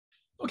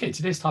Okay,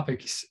 today's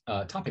topic is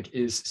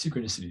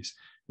synchronicities,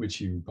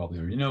 which you probably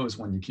already know is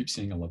when you keep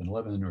seeing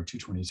 1111 or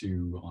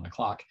 222 on a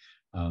clock,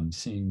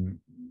 seeing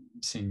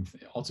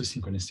also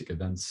synchronistic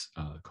events,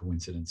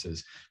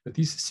 coincidences. But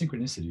these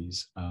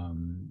synchronicities,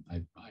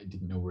 I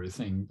didn't know were a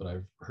thing, but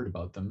I've heard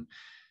about them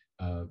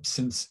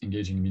since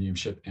engaging in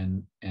mediumship,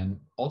 and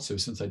also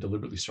since I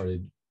deliberately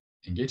started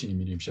engaging in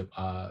mediumship.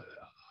 I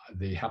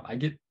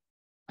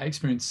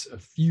experience a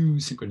few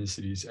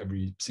synchronicities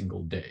every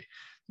single day,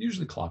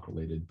 usually clock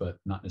related, but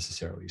not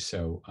necessarily.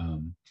 So,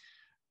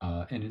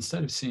 and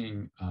instead of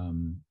seeing,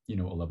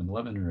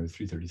 1111 or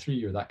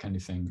 333 or that kind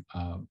of thing,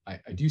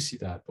 I do see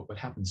that. But what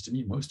happens to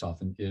me most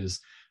often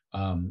is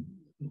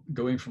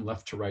going from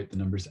left to right, the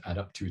numbers add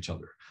up to each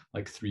other,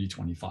 like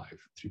 325,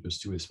 3 plus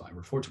 2 is 5,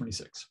 or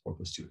 426, 4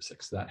 plus 2 is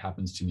 6. That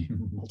happens to me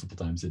multiple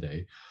times a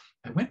day.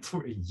 I went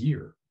for a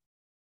year.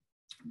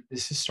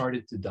 This has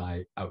started to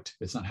die out.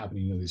 It's not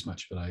happening nearly as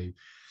much, but I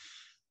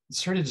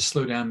started to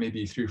slow down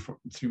maybe 3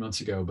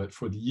 months ago. But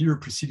for the year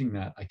preceding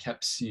that, I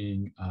kept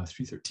seeing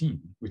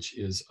 313, which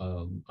is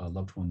a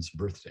loved one's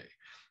birthday.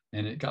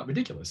 And it got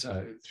ridiculous.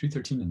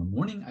 313 in the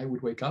morning, I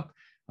would wake up.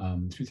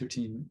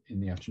 313 in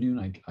the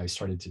afternoon, I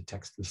started to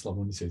text this loved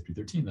one to say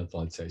 313. That's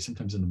all I'd say.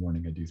 Sometimes in the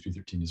morning, I do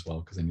 313 as well,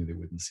 because I knew they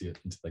wouldn't see it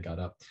until they got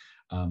up.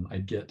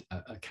 I'd get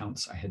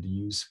accounts I had to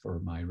use for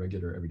my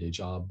regular everyday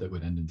job that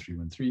would end in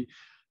 313.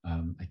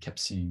 I kept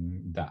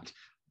seeing that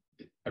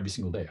every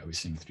single day. I was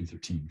seeing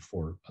 313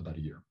 for about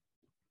a year.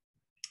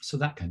 So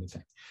that kind of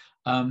thing.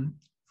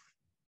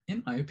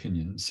 In my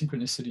opinion,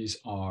 synchronicities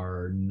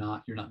are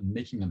not, you're not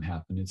making them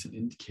happen. It's an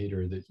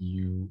indicator that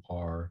you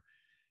are,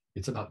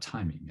 it's about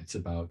timing. It's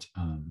about,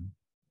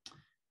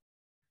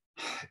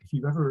 if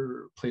you've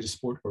ever played a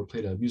sport or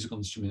played a musical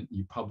instrument,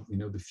 you probably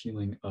know the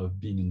feeling of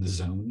being in the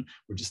zone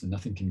where just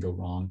nothing can go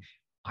wrong.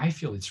 I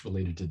feel it's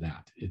related to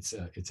that. It's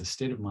a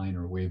state of mind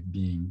or a way of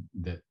being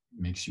that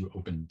makes you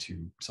open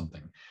to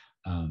something.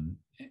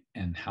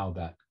 And how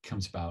that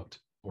comes about,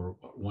 or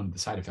one of the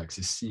side effects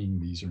is seeing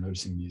these or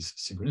noticing these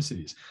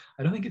synchronicities.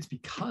 I don't think it's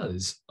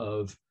because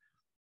of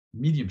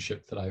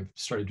mediumship that I've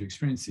started to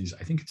experience these.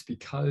 I think it's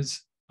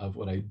because of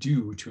what I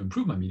do to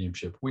improve my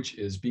mediumship, which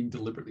is being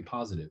deliberately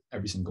positive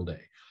every single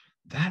day.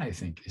 That, I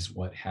think, is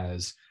what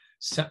has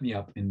set me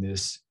up in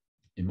this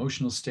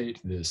emotional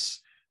state, this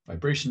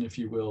vibration, if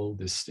you will,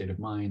 this state of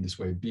mind, this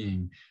way of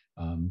being,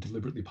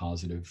 deliberately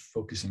positive,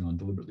 focusing on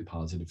deliberately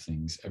positive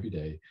things every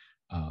day.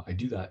 I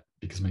do that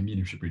because my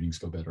mediumship readings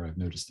go better. I've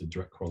noticed a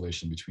direct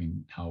correlation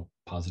between how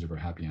positive or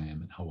happy I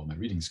am and how well my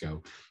readings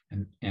go.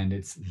 And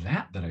it's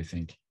that I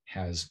think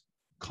has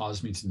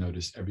caused me to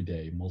notice every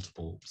day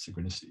multiple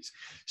synchronicities.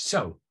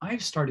 So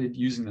I've started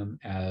taking them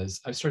as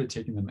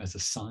a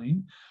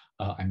sign.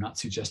 I'm not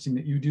suggesting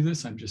that you do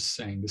this. I'm just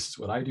saying this is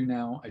what I do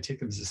now. I take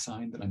them as a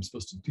sign that I'm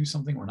supposed to do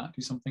something or not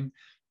do something.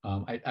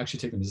 I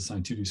actually take them as a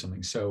sign to do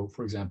something. So,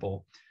 for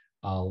example,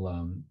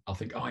 I'll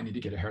think, oh, I need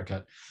to get a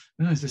haircut.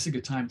 Is this a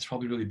good time? It's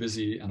probably really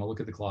busy, and I'll look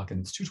at the clock and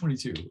it's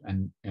 2:22.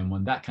 And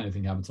when that kind of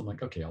thing happens, I'm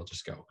like, okay, I'll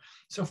just go.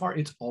 So far,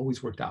 it's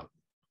always worked out.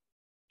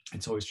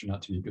 It's always turned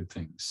out to be a good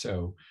thing.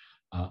 So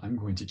I'm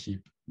going to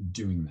keep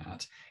doing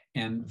that.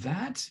 And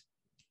that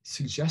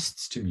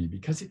suggests to me,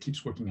 because it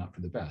keeps working out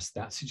for the best,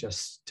 that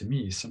suggests to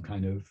me some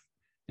kind of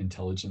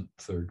intelligent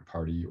third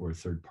party or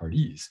third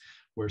parties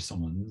where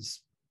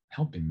someone's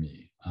helping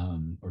me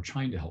or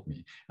trying to help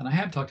me. And I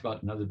have talked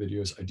about in other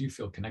videos, I do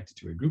feel connected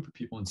to a group of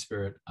people in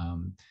spirit.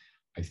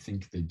 I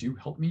think they do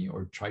help me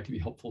or try to be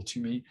helpful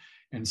to me.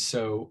 And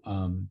so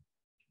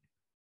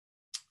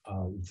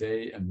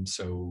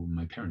so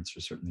my parents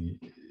are certainly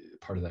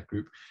part of that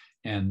group.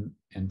 And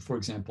for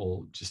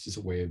example, just as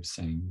a way of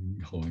saying,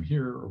 hello, I'm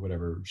here, or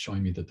whatever,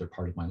 showing me that they're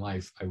part of my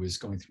life, I was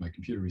going through my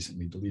computer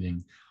recently,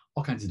 deleting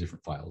all kinds of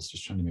different files,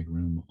 just trying to make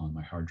room on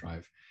my hard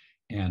drive.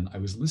 And I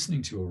was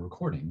listening to a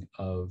recording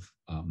of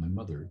my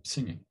mother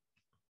singing.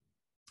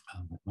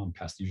 My mom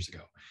passed years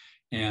ago.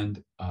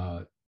 And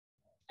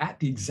at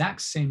the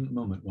exact same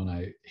moment when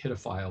I hit a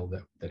file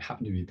that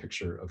happened to be a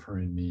picture of her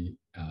and me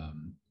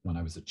when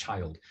I was a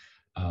child,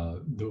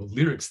 the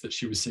lyrics that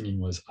she was singing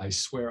was, I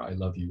swear I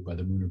love you by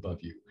the moon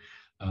above you.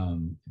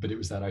 But it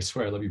was that I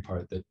swear I love you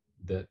part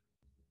that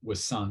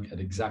was sung at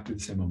exactly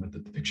the same moment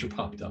that the picture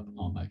popped up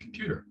on my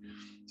computer.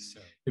 So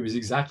it was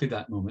exactly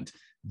that moment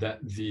that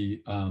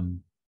the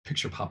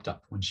picture popped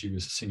up when she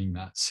was singing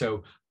that.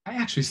 So I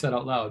actually said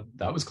out loud,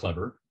 that was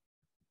clever,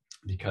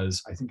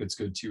 because I think it's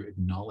good to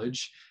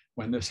acknowledge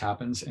when this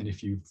happens. And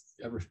if you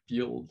ever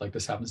feel like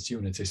this happens to you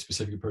and it's a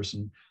specific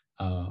person,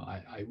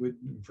 I would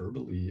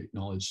verbally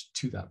acknowledge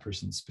to that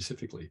person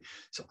specifically.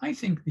 So I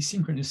think the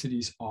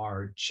synchronicities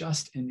are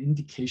just an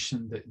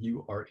indication that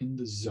you are in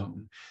the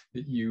zone,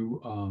 that you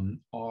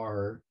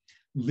are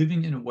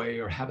living in a way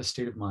or have a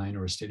state of mind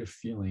or a state of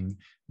feeling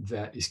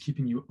that is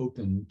keeping you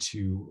open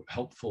to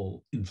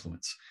helpful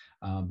influence.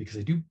 Because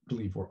I do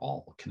believe we're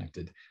all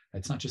connected.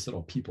 It's not just that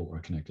all people are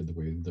connected the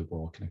way that we're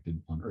all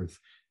connected on Earth.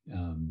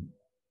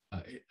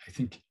 I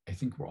think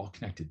we're all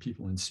connected,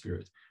 people in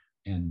spirit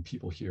and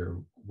people here.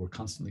 We're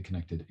constantly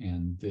connected.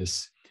 And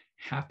this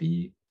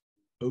happy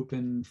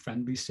open,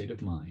 friendly state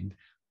of mind,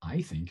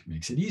 I think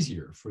makes it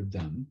easier for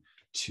them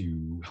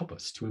to help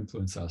us, to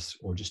influence us,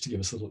 or just to give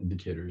us little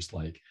indicators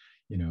like,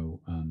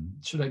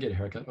 should I get a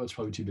haircut? Oh, it's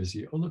probably too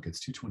busy. Oh, look, it's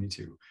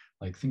 2:22.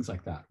 Like things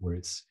like that, where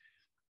it's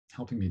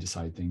helping me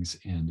decide things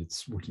and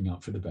it's working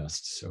out for the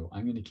best. So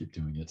I'm going to keep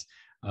doing it.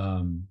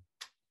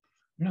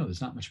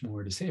 There's not much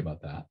more to say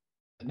about that.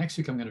 Next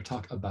week, I'm going to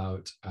talk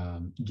about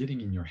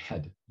getting in your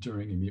head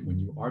when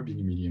you are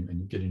being a medium and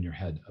you get in your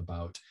head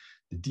about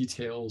the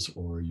details,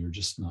 or you're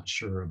just not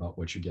sure about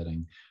what you're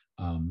getting.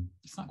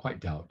 It's not quite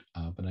doubt,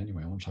 but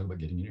anyway, I want to talk about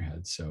getting in your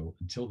head. So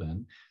until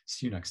then,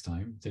 see you next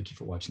time. Thank you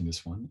for watching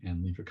this one,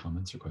 and leave your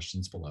comments or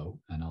questions below,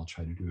 and I'll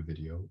try to do a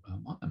video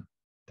on them.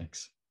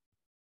 Thanks.